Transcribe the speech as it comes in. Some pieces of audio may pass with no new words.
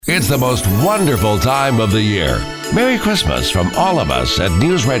It's the most wonderful time of the year. Merry Christmas from all of us at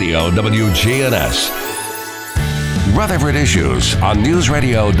News Radio WGNS. Rutherford Issues on News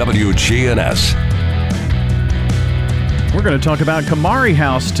Radio WGNS. We're going to talk about Kamari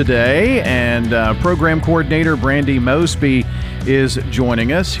House today, and program coordinator Brandy Mosby is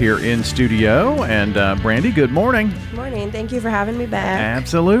joining us here in studio. And Brandy, good morning. Good morning. Thank you for having me back.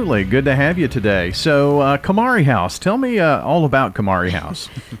 Absolutely. Good to have you today. So Kamari House, tell me all about Kamari House.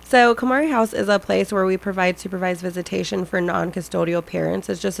 So Kamari House is a place where we provide supervised visitation for non-custodial parents.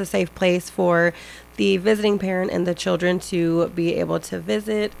 It's just a safe place for the visiting parent and the children to be able to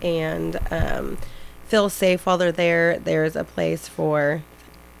visit and feel safe while they're there. There's a place for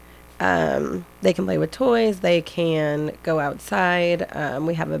they can play with toys, they can go outside.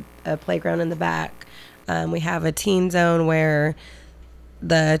 We have a playground in the back. We have a teen zone where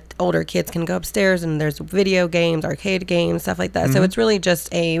the older kids can go upstairs, and there's video games, arcade games, stuff like that. Mm-hmm. So it's really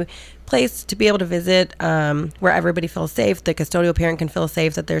just a place to be able to visit where everybody feels safe. The custodial parent can feel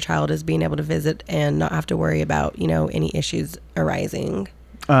safe that their child is being able to visit and not have to worry about, any issues arising.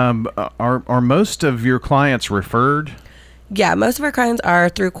 Are most of your clients referred? Yeah, most of our clients are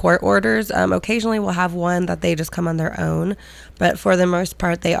through court orders. Occasionally we'll have one that they just come on their own, but for the most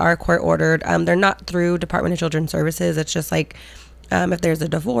part they are court ordered. They're not through Department of Children's Services. It's just like if there's a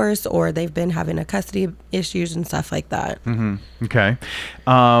divorce or they've been having a custody issues and stuff like that. Mm-hmm. Okay.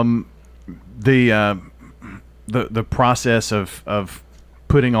 The process of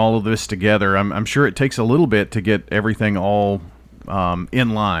putting all of this together, I'm sure it takes a little bit to get everything all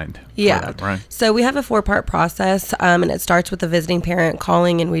in line. Yeah. That, right? So we have a 4-part process, and it starts with the visiting parent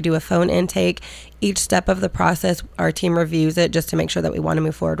calling, and we do a phone intake. Each step of the process, our team reviews it just to make sure that we want to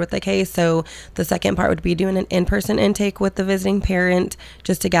move forward with the case. So the second part would be doing an in-person intake with the visiting parent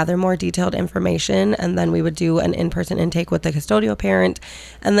just to gather more detailed information. And then we would do an in-person intake with the custodial parent.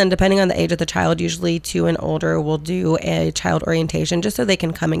 And then depending on the age of the child, usually 2 and older, we'll do a child orientation just so they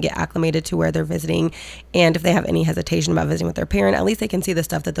can come and get acclimated to where they're visiting. And if they have any hesitation about visiting with their parent, at least they can see the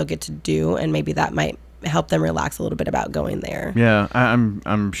stuff that they'll get to do. And maybe that might help them relax a little bit about going there. Yeah,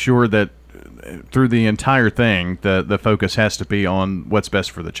 I'm sure that through the entire thing, the focus has to be on what's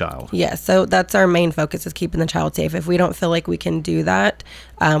best for the child. Yes, so that's our main focus, is keeping the child safe. If we don't feel like we can do that,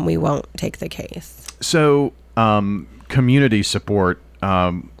 we won't take the case. So community support,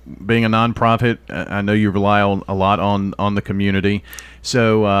 being a nonprofit, I know you rely a lot on the community.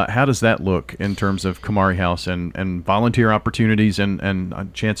 So how does that look in terms of Kamari House and volunteer opportunities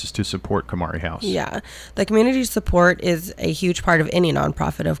and chances to support Kamari House? Yeah, the community support is a huge part of any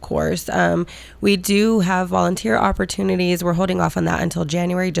nonprofit, of course. We do have volunteer opportunities. We're holding off on that until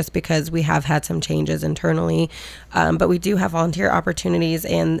January just because we have had some changes internally. But we do have volunteer opportunities,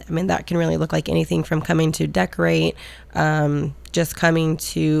 and that can really look like anything from coming to decorate, just coming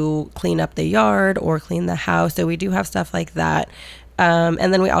to clean up the yard or clean the house. So we do have stuff like that.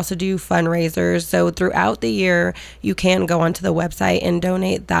 And then we also do fundraisers. So throughout the year, you can go onto the website and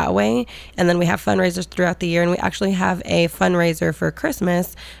donate that way. And then we have fundraisers throughout the year. And we actually have a fundraiser for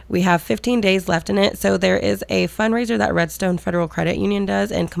Christmas. We have 15 days left in it. So there is a fundraiser that Redstone Federal Credit Union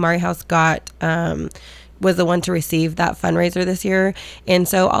does. And Kamari House was the one to receive that fundraiser this year. And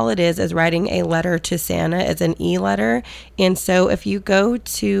so all it is writing a letter to Santa. It's an e-letter. And so if you go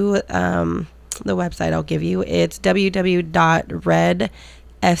to the website I'll give you, it's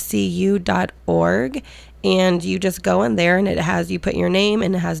www.redfcu.org, and you just go in there, and you put your name,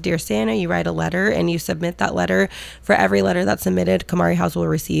 and it has Dear Santa. You write a letter and you submit that letter. For every letter that's submitted, Kamari House will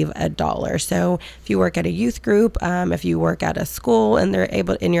receive $1. So if you work at a youth group, if you work at a school and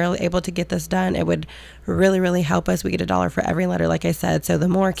you're able to get this done, it would really, really help us. We get $1 for every letter, like I said. So the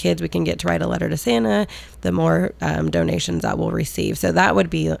more kids we can get to write a letter to Santa, the more donations that we'll receive. So that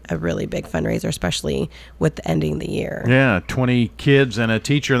would be a really big fundraiser, especially with ending the year. Yeah, 20 kids and a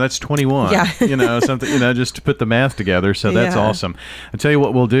teacher, that's 21. Yeah. Something, just to put the math together. So that's awesome. I'll tell you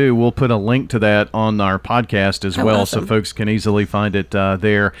what we'll do. We'll put a link to that on our podcast as well, awesome. So folks can easily find it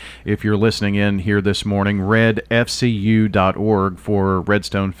there. If you're listening in here this morning, redfcu.org for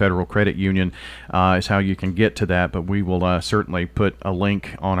Redstone Federal Credit Union is how you can get to that, but we will certainly put a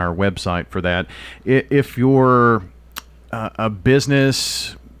link on our website for that. If you're a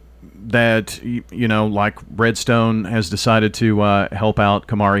business that, like Redstone has decided to help out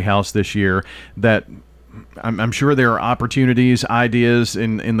Kamari House this year, that I'm sure there are opportunities, ideas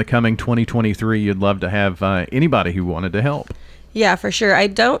in the coming 2023. You'd love to have anybody who wanted to help. Yeah, for sure. I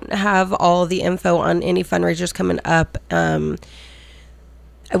don't have all the info on any fundraisers coming up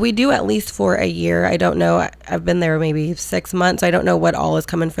We do at least for a year. I don't know. I've been there maybe 6 months. I don't know what all is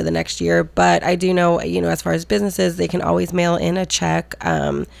coming for the next year, but I do know, as far as businesses, they can always mail in a check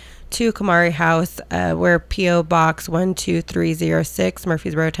to Kamari House. We're P.O. Box 12306,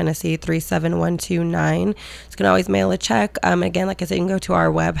 Murfreesboro, Tennessee 37129. So you can always mail a check. Again, like I said, you can go to our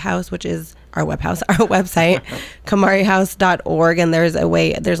website, kamarihouse.org, and there's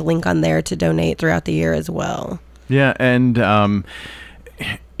a link on there to donate throughout the year as well. Yeah, and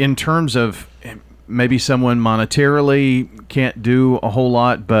in terms of maybe someone monetarily can't do a whole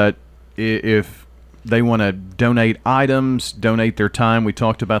lot, but if they want to donate items, donate their time, we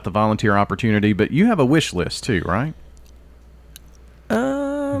talked about the volunteer opportunity, but you have a wish list too, right?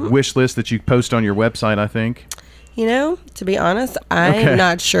 Wish list that you post on your website, I think. To be honest, I'm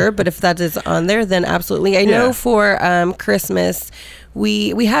not sure, but if that is on there, then absolutely. I know for Christmas,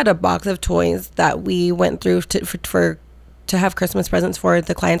 we had a box of toys that we went through to have Christmas presents for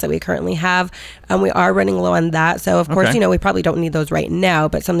the clients that we currently have. We are running low on that. So, of course, we probably don't need those right now,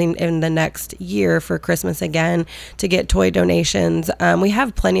 but something in the next year for Christmas again to get toy donations. We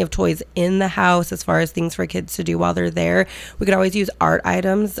have plenty of toys in the house as far as things for kids to do while they're there. We could always use art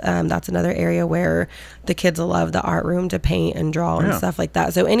items. That's another area where the kids love the art room to paint and draw and stuff like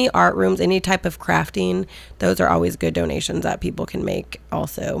that. So any art rooms, any type of crafting, those are always good donations that people can make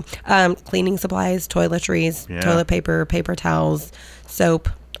also. Cleaning supplies, toiletries, toilet paper, paper towels, soap,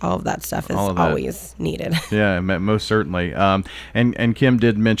 all of that stuff is always needed. Yeah, most certainly. And Kim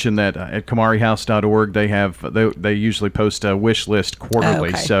did mention that at KamariHouse.org they usually post a wish list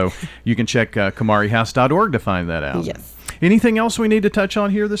quarterly, so you can check KamariHouse.org to find that out. Yes. Anything else we need to touch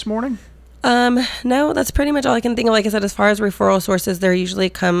on here this morning? No, that's pretty much all I can think of. Like I said, as far as referral sources, they usually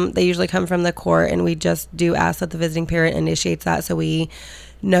come from the court, and we just do ask that the visiting parent initiates that, so we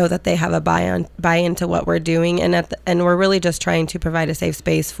know that they have a buy into what we're doing, and we're really just trying to provide a safe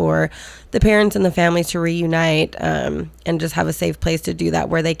space for the parents and the families to reunite, and just have a safe place to do that,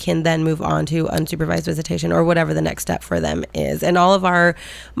 where they can then move on to unsupervised visitation or whatever the next step for them is. And all of our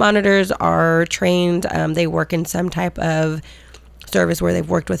monitors are trained. They work in some type of service where they've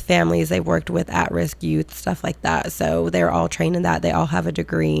worked with families, they've worked with at-risk youth, stuff like that. So they're all trained in that. They all have a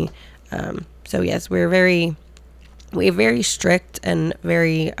degree. So yes, we're very strict and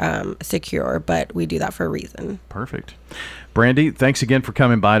very secure, but we do that for a reason. Perfect. Brandy, thanks again for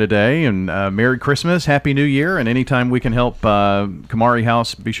coming by today, and Merry Christmas, Happy New Year, and anytime we can help Kamari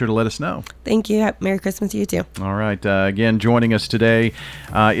House, be sure to let us know. Thank you. Merry Christmas to you too. All right. Again, joining us today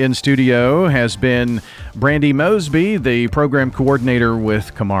in studio has been Brandy Mosby, the program coordinator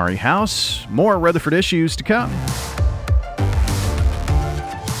with Kamari House. More Rutherford Issues to come.